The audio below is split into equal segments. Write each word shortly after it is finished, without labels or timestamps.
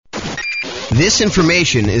This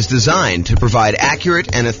information is designed to provide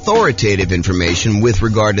accurate and authoritative information with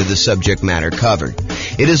regard to the subject matter covered.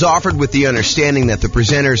 It is offered with the understanding that the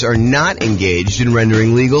presenters are not engaged in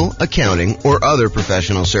rendering legal, accounting, or other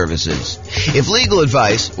professional services. If legal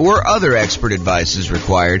advice or other expert advice is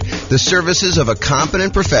required, the services of a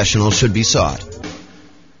competent professional should be sought.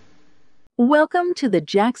 Welcome to the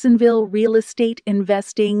Jacksonville Real Estate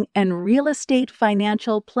Investing and Real Estate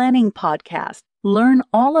Financial Planning Podcast. Learn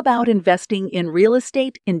all about investing in real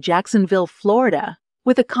estate in Jacksonville, Florida,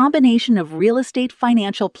 with a combination of real estate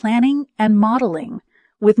financial planning and modeling,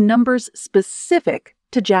 with numbers specific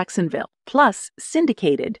to Jacksonville, plus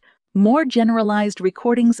syndicated, more generalized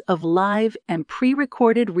recordings of live and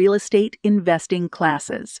pre-recorded real estate investing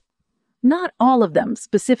classes. Not all of them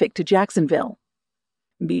specific to Jacksonville.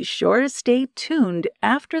 Be sure to stay tuned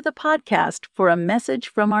after the podcast for a message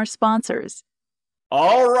from our sponsors.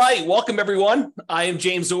 All right. Welcome, everyone. I am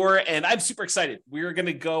James Orr, and I'm super excited. We're going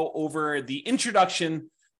to go over the introduction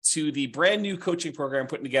to the brand new coaching program I'm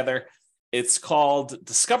putting together. It's called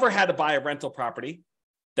Discover How to Buy a Rental Property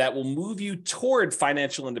that will move you toward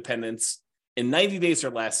financial independence in 90 days or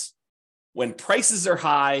less when prices are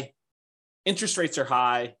high, interest rates are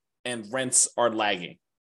high, and rents are lagging.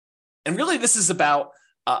 And really, this is about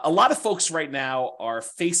a lot of folks right now are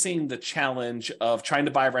facing the challenge of trying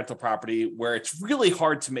to buy a rental property where it's really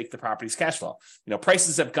hard to make the property's cash flow. You know,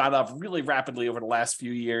 prices have gone up really rapidly over the last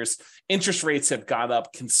few years. Interest rates have gone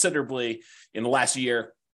up considerably in the last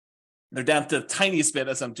year. They're down to the tiniest bit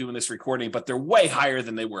as I'm doing this recording, but they're way higher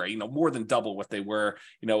than they were, more than double what they were,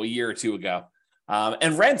 a year or two ago.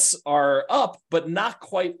 And rents are up, but not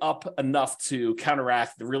quite up enough to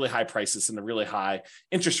counteract the really high prices and the really high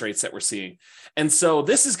interest rates that we're seeing. And so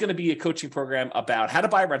this is going to be a coaching program about how to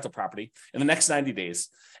buy a rental property in the next 90 days,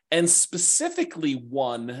 and specifically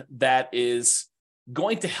one that is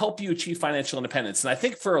going to help you achieve financial independence. And I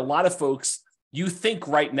think for a lot of folks, you think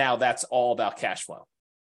right now that's all about cash flow.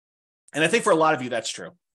 And I think for a lot of you, that's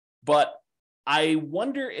true. But I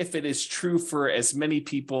wonder if it is true for as many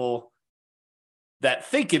people that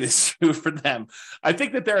think it is true for them. I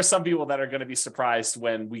think that there are some people that are going to be surprised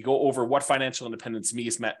when we go over what financial independence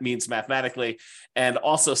means mathematically, and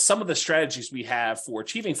also some of the strategies we have for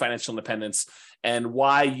achieving financial independence and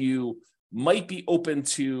why you might be open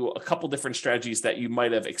to a couple different strategies that you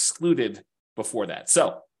might have excluded before that.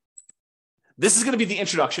 So this is going to be the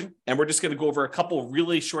introduction, and we're just going to go over a couple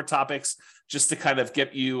really short topics just to kind of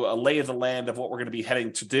get you a lay of the land of what we're going to be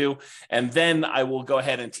heading to do. And then I will go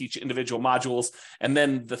ahead and teach individual modules. And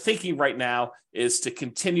then the thinking right now is to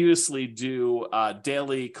continuously do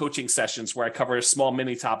daily coaching sessions where I cover small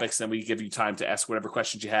mini topics, and we give you time to ask whatever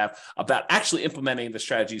questions you have about actually implementing the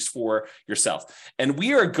strategies for yourself. And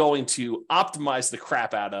we are going to optimize the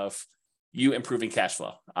crap out of you improving cash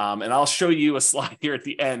flow. And I'll show you a slide here at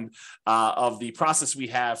the end of the process we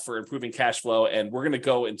have for improving cash flow. And we're going to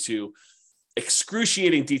go into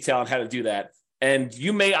excruciating detail on how to do that. And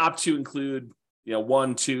you may opt to include,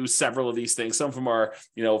 one, two, several of these things. Some of them are,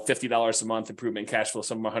 $50 a month improvement in cash flow.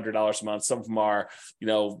 Some of them are $100 a month. Some of them are,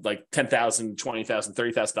 like $10,000, $20,000,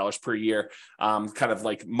 $30,000 per year, kind of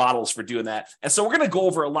like models for doing that. And so we're going to go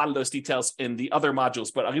over a lot of those details in the other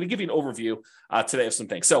modules, but I'm going to give you an overview today of some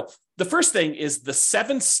things. So the first thing is the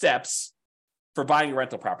 7 steps for buying a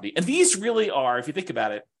rental property. And these really are, if you think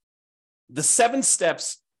about it, the 7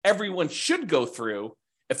 steps everyone should go through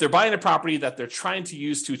if they're buying a property that they're trying to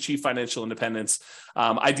use to achieve financial independence,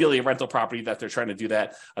 ideally a rental property that they're trying to do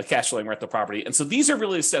that, a cash flowing rental property. And so these are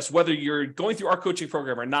really the steps, whether you're going through our coaching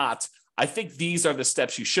program or not. I think these are the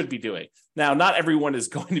steps you should be doing. Now, not everyone is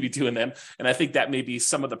going to be doing them, and I think that may be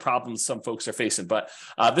some of the problems some folks are facing, but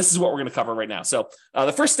this is what we're going to cover right now. So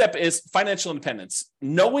the first step is financial independence,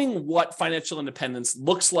 knowing what financial independence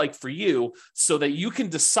looks like for you so that you can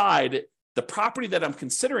decide the property that I'm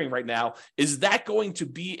considering right now, is that going to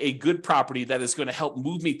be a good property that is going to help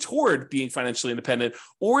move me toward being financially independent?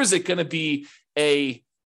 Or is it going to be a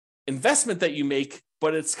investment that you make,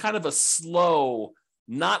 but it's kind of a slow,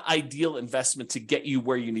 not ideal investment to get you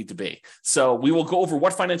where you need to be? So we will go over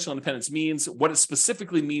what financial independence means, what it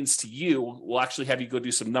specifically means to you. We'll actually have you go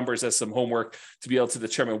do some numbers as some homework to be able to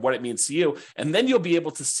determine what it means to you. And then you'll be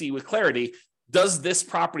able to see with clarity, does this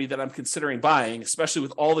property that I'm considering buying, especially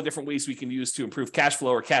with all the different ways we can use to improve cash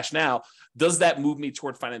flow or cash now, does that move me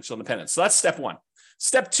toward financial independence? So that's step 1.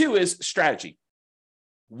 Step 2 is strategy.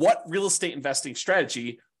 What real estate investing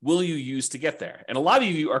strategy will you use to get there? And a lot of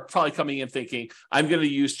you are probably coming in thinking, I'm going to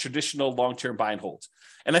use traditional long-term buy and hold.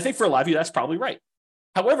 And I think for a lot of you, that's probably right.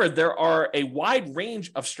 However, there are a wide range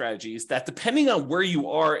of strategies that, depending on where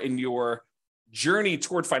you are in your journey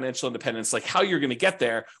toward financial independence, like how you're going to get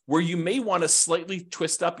there, where you may want to slightly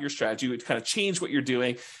twist up your strategy, kind of change what you're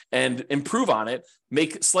doing and improve on it,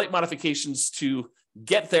 make slight modifications to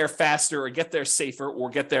get there faster or get there safer or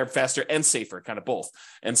get there faster and safer, kind of both.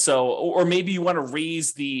 And so, or maybe you want to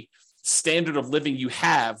raise the standard of living you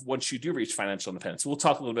have once you do reach financial independence. We'll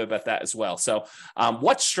talk a little bit about that as well. So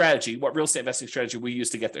what real estate investing strategy we use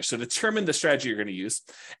to get there? So determine the strategy you're going to use.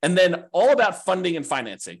 And then all about funding and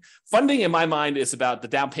financing. Funding in my mind is about the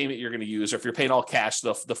down payment you're going to use, or if you're paying all cash,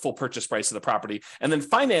 the full purchase price of the property. And then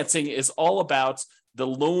financing is all about the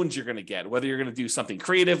loans you're going to get, whether you're going to do something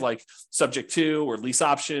creative like subject to or lease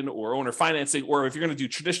option or owner financing, or if you're going to do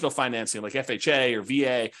traditional financing like FHA or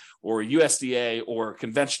VA or USDA or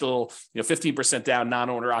conventional, 15% down,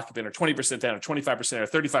 non-owner occupant, or 20% down, or 25%,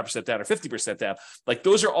 or 35% down, or 50% down. Like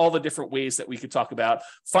those are all the different ways that we could talk about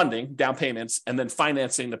funding, down payments, and then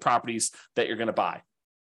financing the properties that you're going to buy.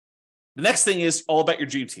 The next thing is all about your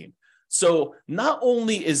dream team. So not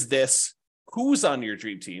only is this who's on your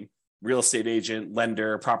dream team, real estate agent,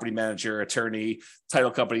 lender, property manager, attorney, title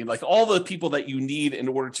company, like all the people that you need in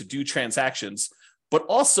order to do transactions, but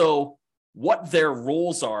also what their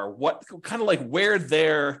roles are, what kind of like where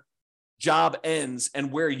their job ends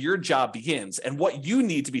and where your job begins, and what you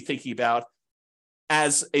need to be thinking about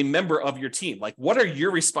as a member of your team. Like, what are your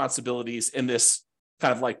responsibilities in this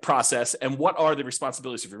kind of like process, and what are the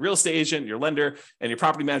responsibilities of your real estate agent, your lender, and your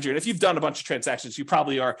property manager? And if you've done a bunch of transactions, you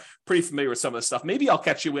probably are pretty familiar with some of this stuff. Maybe I'll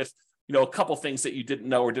catch you with a couple things that you didn't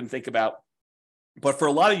know or didn't think about. But for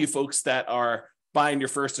a lot of you folks that are buying your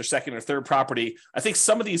first or second or third property, I think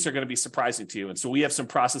some of these are going to be surprising to you. And so we have some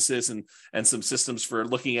processes and some systems for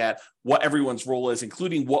looking at what everyone's role is,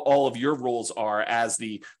 including what all of your roles are as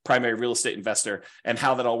the primary real estate investor and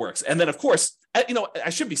how that all works. And then, of course, I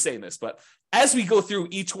should be saying this, but as we go through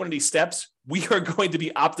each one of these steps, we are going to be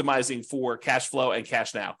optimizing for cash flow and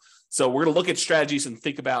cash now. So we're going to look at strategies and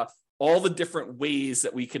think about all the different ways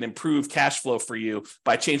that we can improve cash flow for you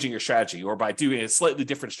by changing your strategy, or by doing a slightly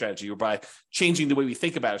different strategy, or by changing the way we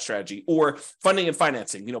think about a strategy, or funding and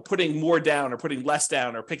financing, putting more down or putting less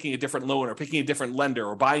down, or picking a different loan or picking a different lender,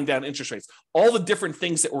 or buying down interest rates, all the different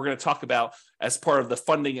things that we're going to talk about as part of the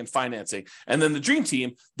funding and financing. And then the dream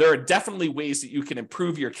team, there are definitely ways that you can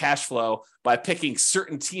improve your cash flow by picking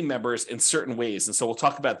certain team members in certain ways. And so we'll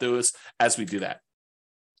talk about those as we do that.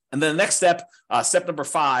 And then the next step, step number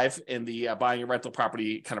 5 in the buying a rental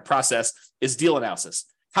property kind of process, is deal analysis.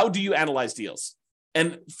 How do you analyze deals?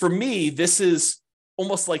 And for me, this is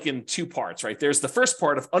almost like in 2 parts, right? There's the first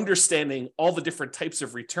part of understanding all the different types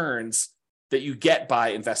of returns that you get by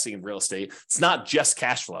investing in real estate. It's not just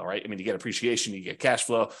cash flow, right? I mean, you get appreciation, you get cash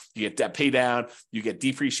flow, you get debt pay down, you get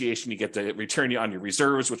depreciation, you get the return on your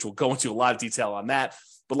reserves, which we'll go into a lot of detail on that.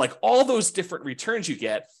 But like all those different returns you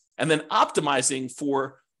get, and then optimizing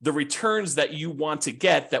for the returns that you want to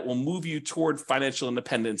get that will move you toward financial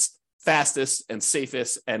independence fastest and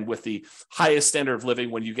safest and with the highest standard of living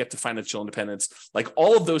when you get to financial independence. Like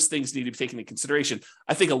all of those things need to be taken into consideration.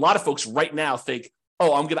 I think a lot of folks right now think,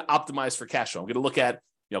 oh, I'm going to optimize for cash flow. I'm going to look at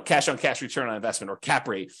cash on cash return on investment, or cap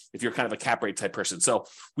rate, if you're kind of a cap rate type person. So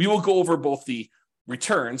we will go over both the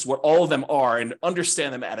returns, what all of them are, and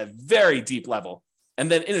understand them at a very deep level. And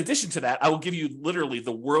then in addition to that, I will give you literally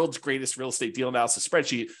the world's greatest real estate deal analysis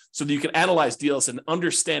spreadsheet so that you can analyze deals and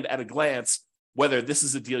understand at a glance whether this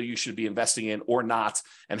is a deal you should be investing in or not,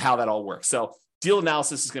 and how that all works. So deal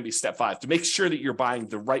analysis is going to be step 5, to make sure that you're buying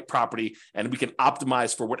the right property and we can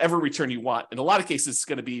optimize for whatever return you want. In a lot of cases, it's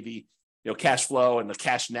going to be the cash flow and the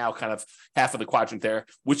cash now kind of half of the quadrant there,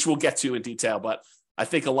 which we'll get to in detail. But I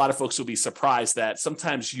think a lot of folks will be surprised that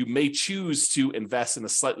sometimes you may choose to invest in a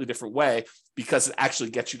slightly different way because it actually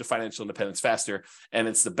gets you to financial independence faster, and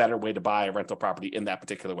it's the better way to buy a rental property in that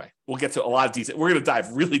particular way. We'll get to a lot of detail. We're going to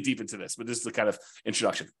dive really deep into this, but this is the kind of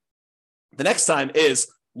introduction. The next time is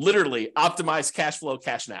literally optimize cash flow,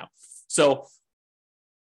 cash now. So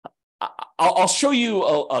I'll show you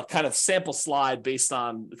a kind of sample slide based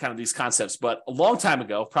on kind of these concepts, but a long time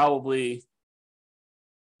ago, probably, if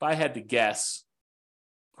I had to guess,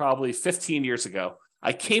 probably 15 years ago,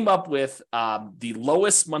 I came up with the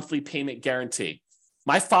lowest monthly payment guarantee.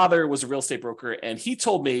 My father was a real estate broker, and he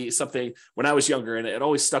told me something when I was younger, and it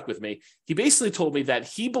always stuck with me. He basically told me that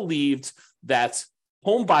he believed that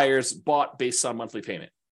home buyers bought based on monthly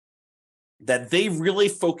payment, that they really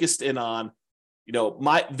focused in on,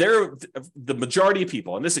 the majority of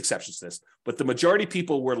people, and this exceptions to this, but the majority of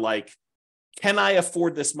people were like, can I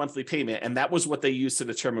afford this monthly payment? And that was what they used to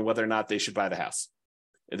determine whether or not they should buy the house.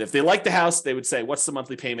 And if they like the house, they would say, what's the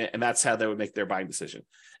monthly payment? And that's how they would make their buying decision.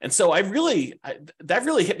 And so that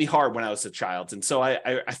really hit me hard when I was a child. And so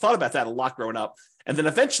I thought about that a lot growing up. And then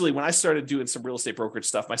eventually when I started doing some real estate brokerage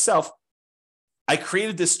stuff myself, I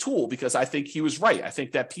created this tool because I think he was right. I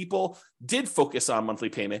think that people did focus on monthly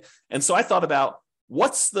payment. And so I thought about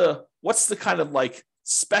what's the kind of like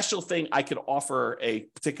special thing I could offer a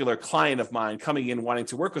particular client of mine coming in wanting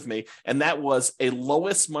to work with me. And that was a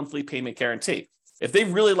lowest monthly payment guarantee. If they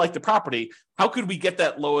really like the property, how could we get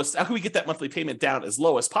that monthly payment down as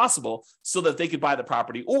low as possible so that they could buy the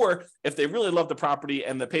property? Or if they really love the property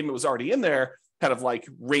and the payment was already in there, kind of like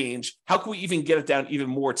range, how can we even get it down even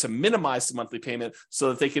more to minimize the monthly payment so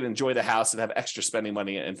that they can enjoy the house and have extra spending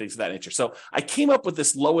money and things of that nature? So I came up with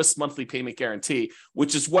this lowest monthly payment guarantee,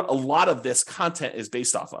 which is what a lot of this content is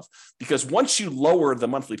based off of. Because once you lower the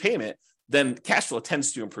monthly payment, then cash flow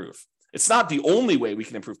tends to improve. It's not the only way we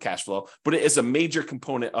can improve cash flow, but it is a major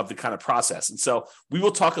component of the kind of process. And so we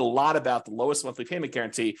will talk a lot about the lowest monthly payment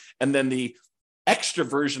guarantee and then the extra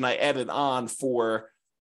version I added on for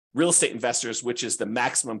real estate investors, which is the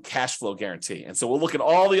maximum cash flow guarantee. And so we'll look at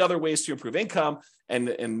all the other ways to improve income and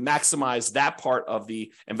maximize that part of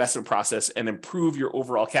the investment process and improve your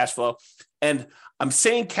overall cash flow. And I'm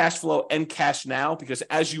saying cash flow and cash now because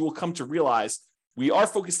as you will come to realize, we are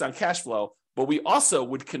focused on cash flow, but we also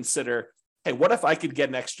would consider, hey, what if I could get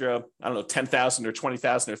an extra, I don't know, $10,000 or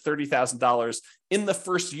 $20,000 or $30,000 in the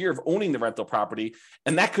first year of owning the rental property?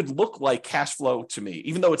 And that could look like cash flow to me,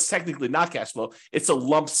 even though it's technically not cash flow. It's a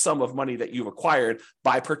lump sum of money that you've acquired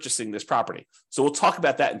by purchasing this property. So we'll talk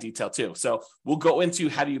about that in detail too. So we'll go into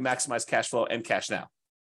how do you maximize cash flow and cash now.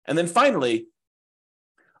 And then finally,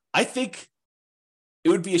 I think it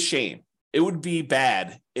would be a shame. It would be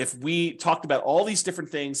bad if we talked about all these different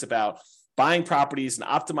things about buying properties and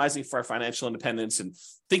optimizing for our financial independence and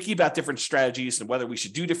thinking about different strategies and whether we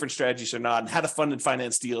should do different strategies or not and how to fund and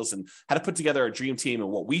finance deals and how to put together a dream team and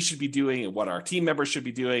what we should be doing and what our team members should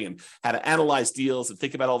be doing and how to analyze deals and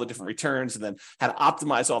think about all the different returns and then how to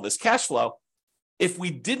optimize all this cash flow if we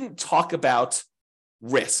didn't talk about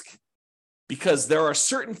risk, because there are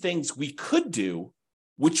certain things we could do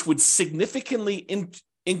which would significantly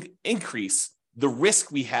increase the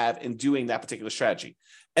risk we have in doing that particular strategy.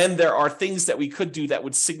 And there are things that we could do that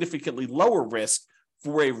would significantly lower risk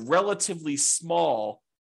for a relatively small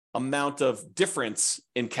amount of difference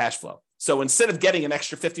in cash flow. So instead of getting an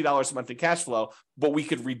extra $50 a month in cash flow, but we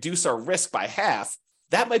could reduce our risk by half,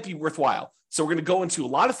 that might be worthwhile. So we're going to go into a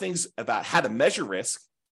lot of things about how to measure risk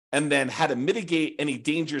and then how to mitigate any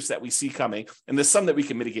dangers that we see coming. And there's some that we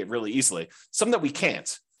can mitigate really easily, some that we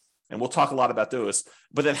can't. And we'll talk a lot about those.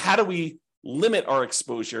 But then how do we limit our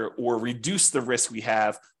exposure or reduce the risk we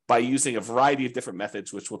have by using a variety of different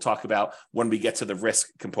methods, which we'll talk about when we get to the risk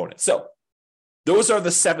component. So those are the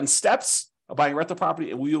 7 steps of buying a rental property,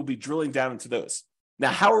 and we will be drilling down into those. Now,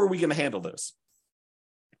 how are we going to handle those?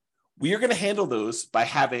 We are going to handle those by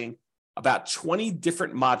having about 20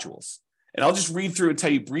 different modules. And I'll just read through and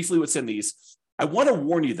tell you briefly what's in these. I want to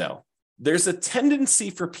warn you, though, there's a tendency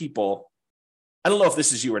for people, I don't know if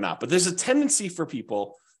this is you or not, but there's a tendency for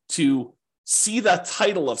people to see the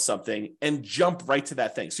title of something and jump right to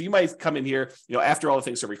that thing. So you might come in here, after all the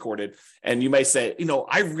things are recorded, and you might say,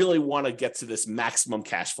 I really want to get to this maximum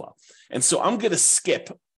cash flow. And so I'm going to skip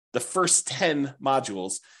the first 10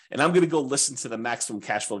 modules, and I'm going to go listen to the maximum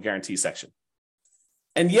cash flow guarantee section.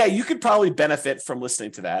 And yeah, you could probably benefit from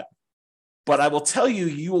listening to that, but I will tell you,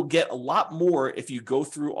 you will get a lot more if you go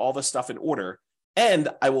through all the stuff in order. And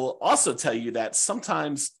I will also tell you that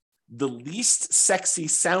sometimes the least sexy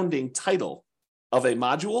sounding title of a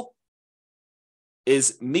module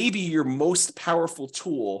is maybe your most powerful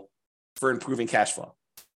tool for improving cash flow.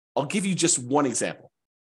 I'll give you just one example.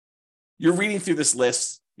 You're reading through this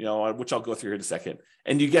list, which I'll go through here in a second,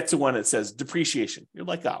 and you get to one that says depreciation. You're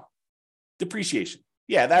like, oh, depreciation.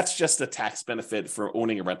 Yeah, that's just a tax benefit for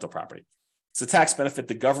owning a rental property. It's a tax benefit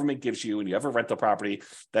the government gives you when you have a rental property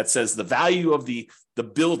that says the value of the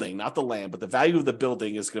building, not the land, but the value of the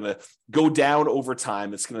building is going to go down over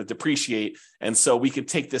time. It's going to depreciate. And so we can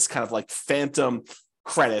take this kind of like phantom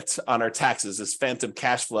credit on our taxes, this phantom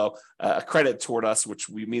cash flow, a credit toward us, which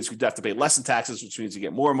means we have to pay less in taxes, which means you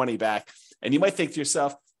get more money back. And you might think to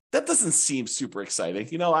yourself, that doesn't seem super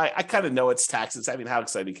exciting. I kind of know it's taxes. I mean, how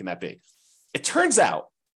exciting can that be? It turns out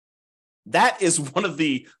that is one of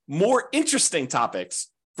the more interesting topics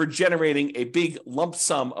for generating a big lump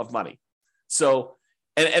sum of money. So,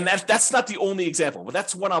 and that's not the only example, but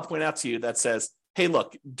that's one I'll point out to you that says, hey,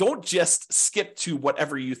 look, don't just skip to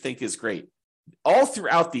whatever you think is great. All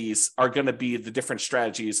throughout these are going to be the different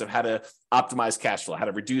strategies of how to optimize cash flow, how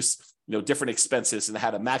to reduce different expenses and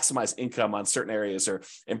how to maximize income on certain areas or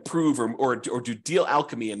improve or do deal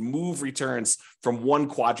alchemy and move returns from one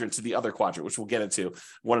quadrant to the other quadrant, which we'll get into.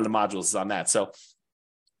 One of the modules is on that. So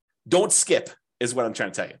don't skip is what I'm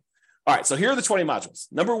trying to tell you. All right, so here are the 20 modules.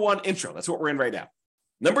 Number 1, intro. That's what we're in right now.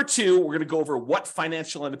 Number 2, we're going to go over what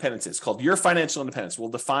financial independence is, called Your Financial Independence. We'll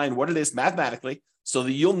define what it is mathematically so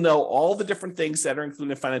that you'll know all the different things that are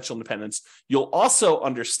included in financial independence. You'll also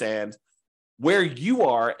understand where you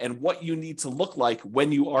are and what you need to look like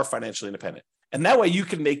when you are financially independent. And that way you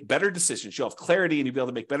can make better decisions. You'll have clarity and you'll be able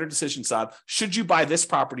to make better decisions on, should you buy this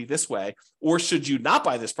property this way, or should you not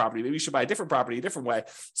buy this property? Maybe you should buy a different property a different way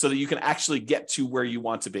so that you can actually get to where you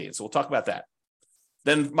want to be. And so we'll talk about that.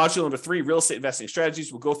 Then module number 3, real estate investing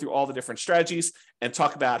strategies. We'll go through all the different strategies and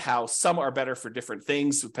talk about how some are better for different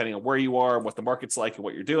things, depending on where you are, what the market's like and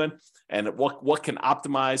what you're doing, and what can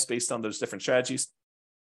optimize based on those different strategies.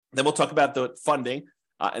 Then we'll talk about the funding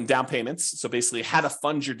and down payments. So basically how to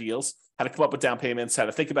fund your deals, how to come up with down payments, how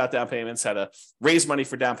to think about down payments, how to raise money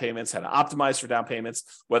for down payments, how to optimize for down payments,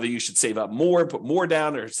 whether you should save up more, put more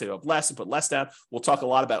down, or save up less and put less down. We'll talk a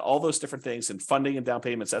lot about all those different things and funding and down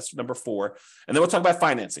payments. That's number 4. And then we'll talk about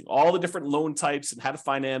financing, all the different loan types and how to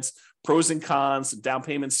finance, pros and cons, and down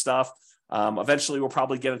payment stuff. Eventually, we'll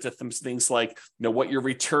probably get into things like, what your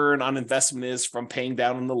return on investment is from paying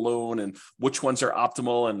down on the loan and which ones are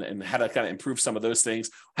optimal and how to kind of improve some of those things,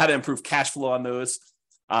 how to improve cash flow on those.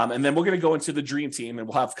 And then we're going to go into the Dream Team, and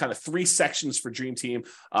we'll have kind of 3 sections for Dream Team.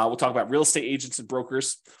 We'll talk about real estate agents and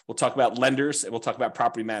brokers. We'll talk about lenders, and we'll talk about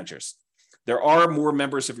property managers. There are more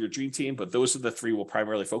members of your Dream Team, but those are the 3 we'll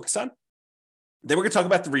primarily focus on. Then we're going to talk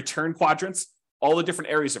about the return quadrants, all the different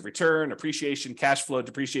areas of return, appreciation, cash flow,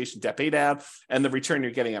 depreciation, debt pay down, and the return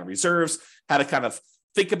you're getting on reserves, how to kind of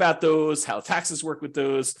think about those, how taxes work with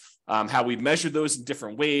those, how we measure those in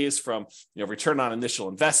different ways, from return on initial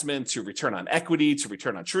investment to return on equity to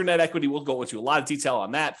return on true net equity. We'll go into a lot of detail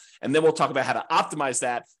on that. And then we'll talk about how to optimize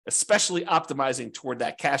that, especially optimizing toward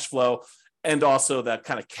that cash flow and also that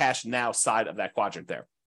kind of cash now side of that quadrant there.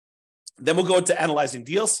 Then we'll go into analyzing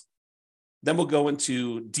deals. Then we'll go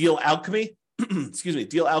into deal alchemy.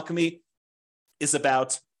 Deal alchemy is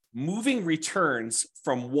about moving returns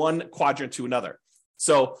from one quadrant to another.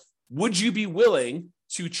 So would you be willing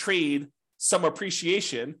to trade some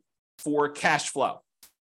appreciation for cash flow?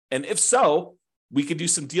 And if so, we could do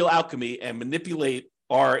some deal alchemy and manipulate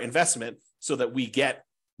our investment so that we get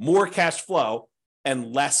more cash flow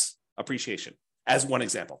and less appreciation, as one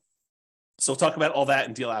example. So we'll talk about all that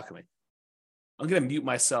in deal alchemy. I'm going to mute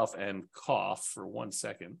myself and cough for 1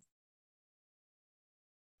 second.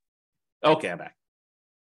 Okay, I'm back.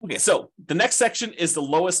 Okay, so the next section is the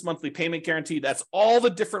lowest monthly payment guarantee. That's all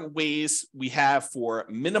the different ways we have for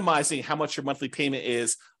minimizing how much your monthly payment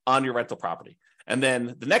is on your rental property. And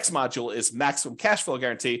then the next module is maximum cash flow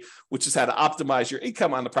guarantee, which is how to optimize your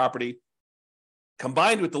income on the property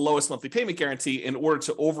combined with the lowest monthly payment guarantee in order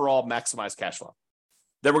to overall maximize cash flow.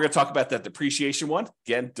 Then we're going to talk about that depreciation one.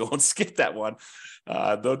 Again, don't skip that one.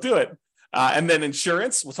 Don't do it. And then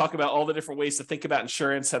insurance. We'll talk about all the different ways to think about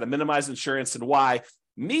insurance, how to minimize insurance, and why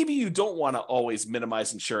maybe you don't want to always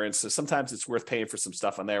minimize insurance. So sometimes it's worth paying for some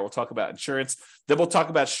stuff on there. We'll talk about insurance. Then we'll talk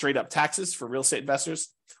about straight up taxes for real estate investors.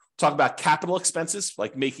 We'll talk about capital expenses,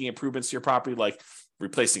 like making improvements to your property, like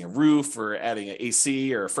replacing a roof or adding an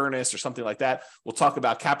AC or a furnace or something like that. We'll talk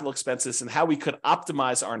about capital expenses and how we could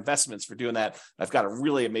optimize our investments for doing that. I've got a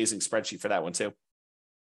really amazing spreadsheet for that one too.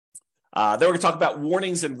 Then we're going to talk about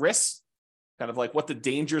warnings and risks, kind of like what the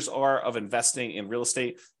dangers are of investing in real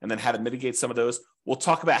estate and then how to mitigate some of those. We'll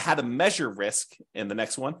talk about how to measure risk in the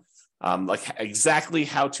next one, like exactly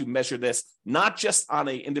how to measure this, not just on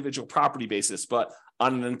an individual property basis, but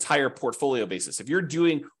on an entire portfolio basis. If you're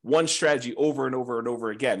doing one strategy over and over and over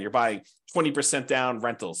again, you're buying 20% down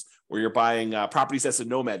rentals, or you're buying properties as a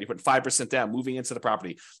nomad, you put 5% down, moving into the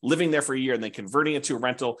property, living there for a year, and then converting it to a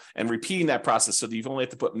rental and repeating that process so that you've only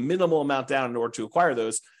have to put minimal amount down in order to acquire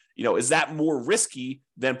those. Is that more risky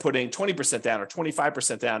than putting 20% down or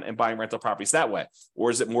 25% down and buying rental properties that way?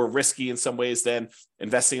 Or is it more risky in some ways than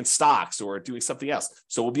investing in stocks or doing something else?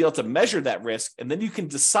 So we'll be able to measure that risk, and then you can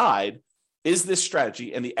decide, is this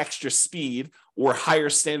strategy and the extra speed or higher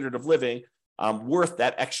standard of living worth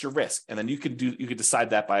that extra risk? And then you can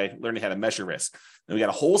decide that by learning how to measure risk. Then we got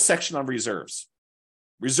a whole section on reserves.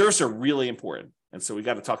 Reserves are really important. And so we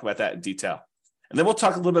got to talk about that in detail. And then we'll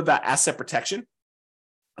talk a little bit about asset protection.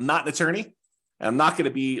 I'm not an attorney, and I'm not going to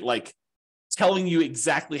be like telling you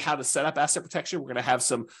exactly how to set up asset protection. We're going to have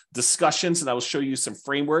some discussions, and I will show you some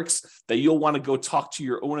frameworks that you'll want to go talk to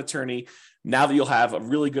your own attorney now that you'll have a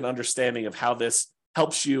really good understanding of how this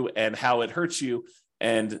helps you and how it hurts you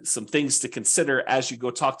and some things to consider as you go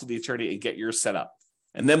talk to the attorney and get yours set up.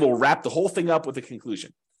 And then we'll wrap the whole thing up with a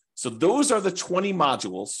conclusion. So those are the 20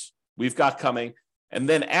 modules we've got coming. And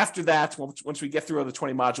then after that, once we get through all the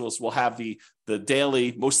 20 modules, we'll have the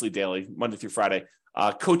daily, mostly daily, Monday through Friday,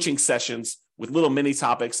 coaching sessions with little mini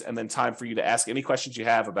topics, and then time for you to ask any questions you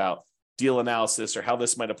have about deal analysis or how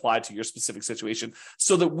this might apply to your specific situation,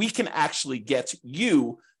 so that we can actually get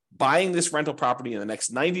you buying this rental property in the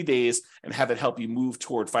next 90 days and have it help you move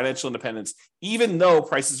toward financial independence, even though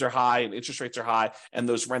prices are high and interest rates are high and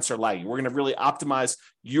those rents are lagging. We're going to really optimize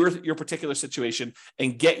your particular situation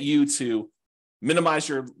and get you to minimize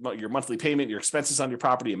your monthly payment, your expenses on your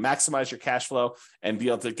property, and maximize your cash flow, and be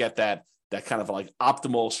able to get that kind of like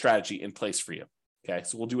optimal strategy in place for you. Okay,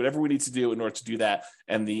 so we'll do whatever we need to do in order to do that.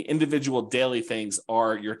 And the individual daily things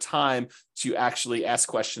are your time to actually ask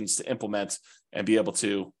questions, to implement, and be able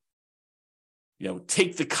to,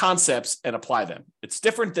 take the concepts and apply them. It's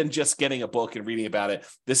different than just getting a book and reading about it.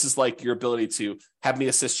 This is like your ability to have me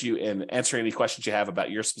assist you in answering any questions you have about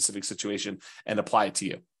your specific situation and apply it to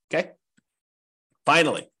you. Okay.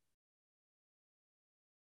 Finally.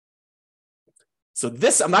 So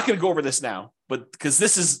this, I'm not going to go over this now, but because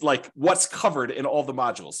this is like what's covered in all the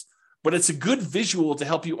modules, but it's a good visual to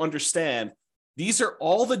help you understand these are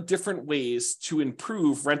all the different ways to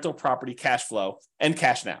improve rental property cash flow and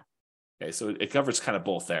cash now. Okay, so it covers kind of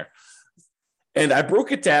both there. And I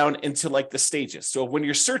broke it down into like the stages. So when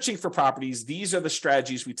you're searching for properties, these are the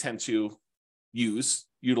strategies we tend to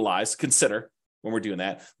utilize, consider when we're doing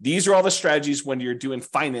that. These are all the strategies when you're doing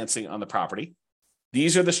financing on the property.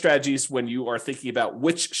 These are the strategies when you are thinking about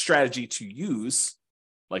which strategy to use,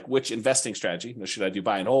 like which investing strategy. Should I do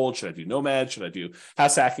buy and hold? Should I do nomad? Should I do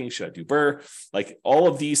house hacking? Should I do BRRRR? Like all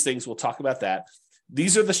of these things, we'll talk about that.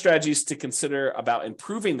 These are the strategies to consider about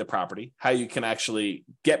improving the property, how you can actually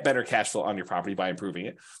get better cash flow on your property by improving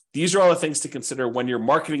it. These are all the things to consider when you're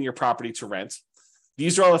marketing your property to rent.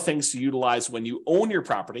 These are all the things to utilize when you own your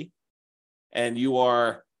property and you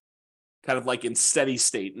are kind of like in steady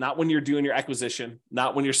state, not when you're doing your acquisition,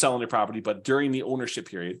 not when you're selling your property, but during the ownership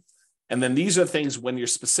period. And then these are things when you're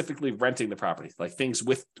specifically renting the property, like things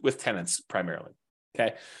with tenants primarily.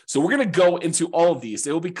 Okay, so we're going to go into all of these.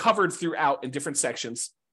 They will be covered throughout in different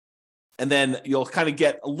sections. And then you'll kind of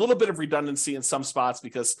get a little bit of redundancy in some spots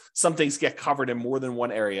because some things get covered in more than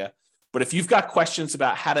one area. But if you've got questions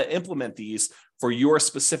about how to implement these for your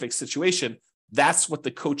specific situation, that's what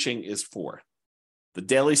the coaching is for. The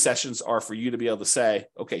daily sessions are for you to be able to say,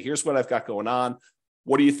 okay, here's what I've got going on.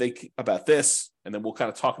 What do you think about this? And then we'll kind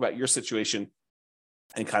of talk about your situation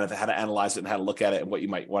and kind of how to analyze it and how to look at it and what you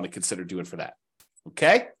might want to consider doing for that.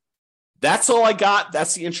 Okay, that's all I got.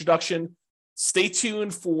 That's the introduction. Stay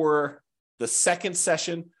tuned for the second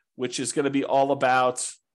session, which is going to be all about,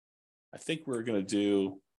 I think we're going to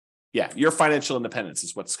do, your financial independence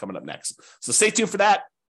is what's coming up next. So stay tuned for that.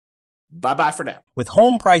 Bye-bye for now. With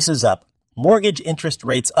home prices up, mortgage interest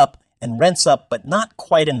rates up, and rents up, but not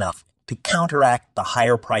quite enough to counteract the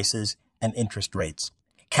higher prices and interest rates.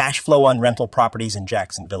 Cash flow on rental properties in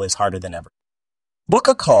Jacksonville is harder than ever. Book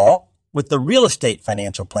a call with the Real Estate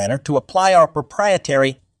Financial Planner to apply our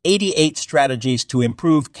proprietary 88 strategies to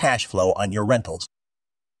improve cash flow on your rentals.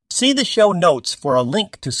 See the show notes for a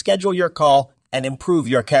link to schedule your call and improve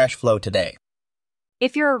your cash flow today.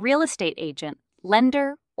 If you're a real estate agent,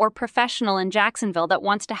 lender, or professional in Jacksonville that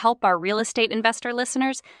wants to help our real estate investor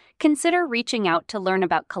listeners, consider reaching out to learn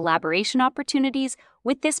about collaboration opportunities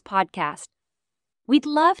with this podcast. We'd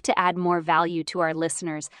love to add more value to our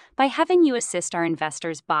listeners by having you assist our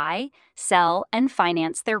investors buy, sell, and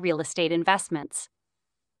finance their real estate investments.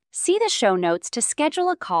 See the show notes to schedule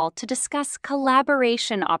a call to discuss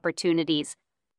collaboration opportunities